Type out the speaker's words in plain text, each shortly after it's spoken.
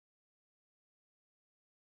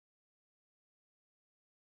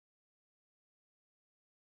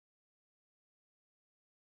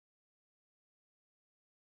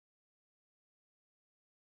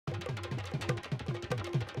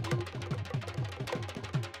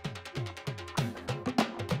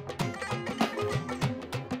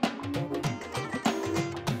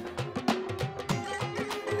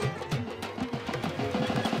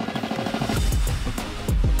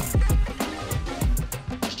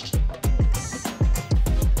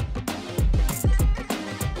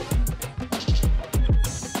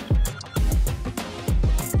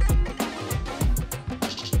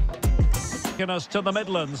taken us to the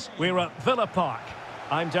Midlands. We're at Villa Park.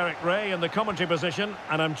 I'm Derek Ray in the commentary position,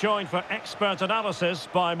 and I'm joined for expert analysis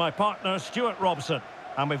by my partner Stuart Robson.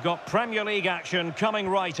 And we've got Premier League action coming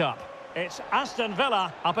right up. It's Aston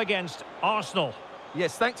Villa up against Arsenal.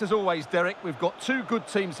 Yes, thanks as always, Derek. We've got two good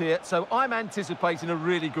teams here, so I'm anticipating a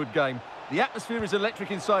really good game. The atmosphere is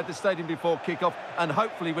electric inside the stadium before kick-off, and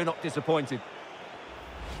hopefully we're not disappointed.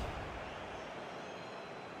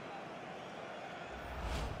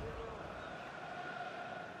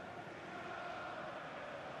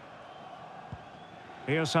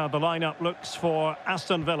 Here's how the lineup looks for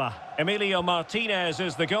Aston Villa. Emilio Martinez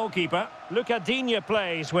is the goalkeeper. Luca Digne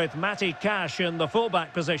plays with Matty Cash in the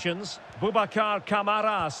fullback positions. Boubacar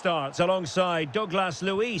Kamara starts alongside Douglas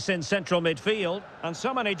Luiz in central midfield. And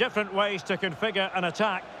so many different ways to configure an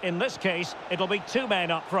attack. In this case, it'll be two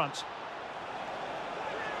men up front.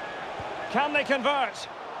 Can they convert?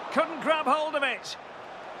 Couldn't grab hold of it.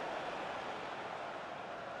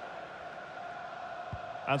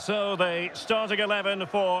 And so the starting 11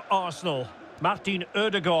 for Arsenal. Martin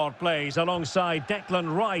Ødegaard plays alongside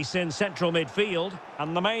Declan Rice in central midfield.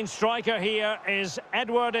 And the main striker here is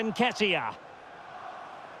Edward Nketiah.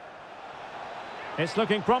 It's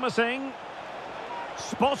looking promising.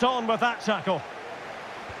 Spot on with that tackle.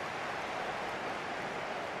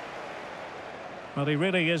 Well, he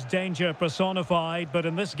really is danger personified, but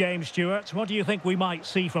in this game, Stuart, what do you think we might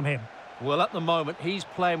see from him? Well, at the moment, he's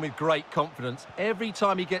playing with great confidence. Every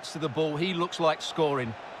time he gets to the ball, he looks like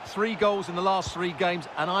scoring. 3 goals in the last 3 games,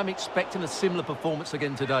 and I'm expecting a similar performance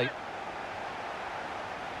again today.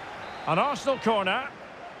 An Arsenal corner.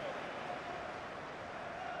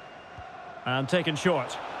 And taken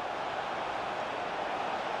short.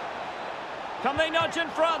 Can they nudge in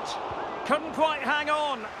front? Couldn't quite hang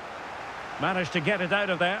on. Managed to get it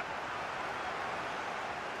out of there.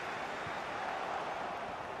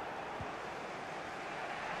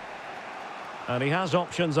 And he has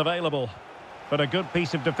options available, but a good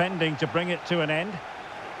piece of defending to bring it to an end.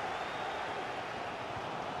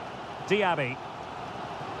 Diaby.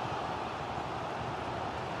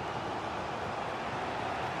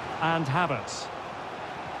 And Havertz.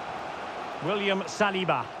 William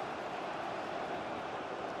Saliba.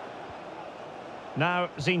 Now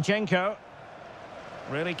Zinchenko.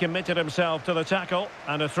 Really committed himself to the tackle,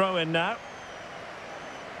 and a throw-in now.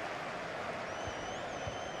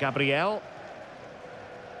 Gabriel.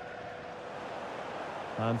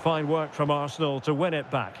 And fine work from Arsenal to win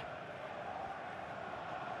it back.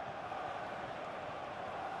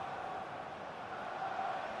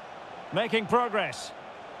 Making progress.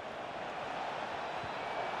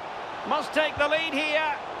 Must take the lead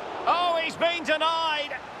here. Oh, he's been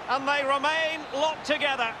denied. And they remain locked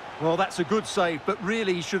together. Well, that's a good save, but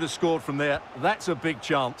really he should have scored from there. That's a big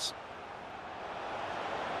chance.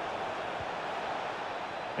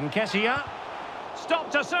 Nketiah.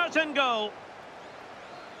 Stopped a certain goal.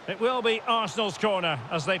 It will be Arsenal's corner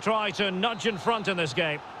as they try to nudge in front in this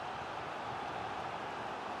game.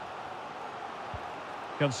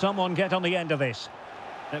 Can someone get on the end of this?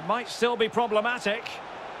 It might still be problematic.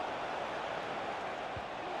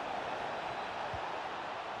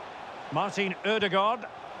 Martin Ødegaard.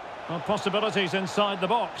 Well, possibilities inside the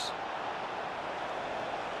box.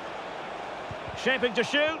 Shaping to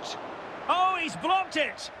shoot. Oh, he's blocked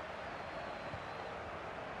it.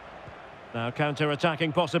 Now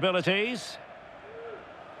counter-attacking possibilities.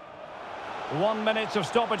 1 minute of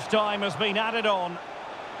stoppage time has been added on.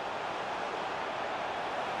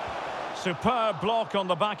 Superb block on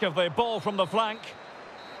the back of the ball from the flank.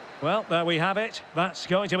 Well, there we have it. That's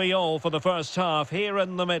going to be all for the first half here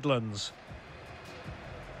in the Midlands.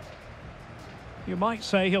 You might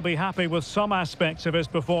say he'll be happy with some aspects of his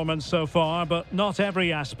performance so far, but not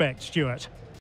every aspect, Stuart.